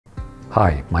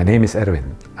Hi, my name is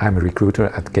Erwin. I'm a recruiter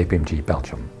at KPMG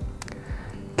Belgium.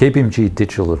 KPMG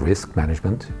Digital Risk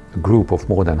Management, a group of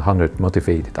more than 100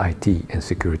 motivated IT and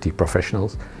security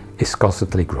professionals, is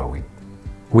constantly growing.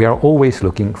 We are always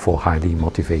looking for highly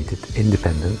motivated,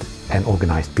 independent and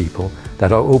organized people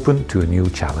that are open to a new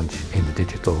challenge in the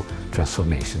digital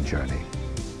transformation journey.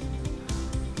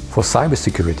 For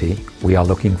cybersecurity, we are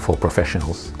looking for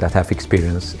professionals that have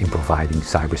experience in providing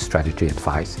cyber strategy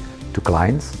advice to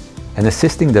clients and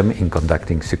assisting them in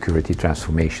conducting security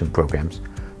transformation programs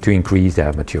to increase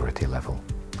their maturity level.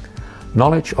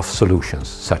 Knowledge of solutions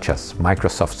such as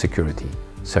Microsoft Security,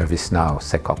 ServiceNow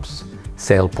SecOps,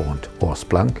 SailPoint or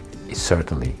Splunk is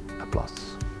certainly a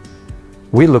plus.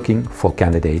 We're looking for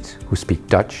candidates who speak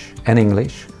Dutch and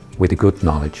English with a good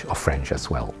knowledge of French as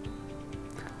well.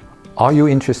 Are you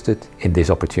interested in this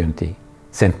opportunity?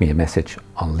 Send me a message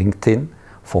on LinkedIn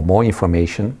for more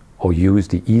information or use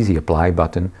the Easy Apply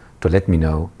button to let me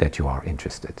know that you are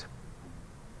interested.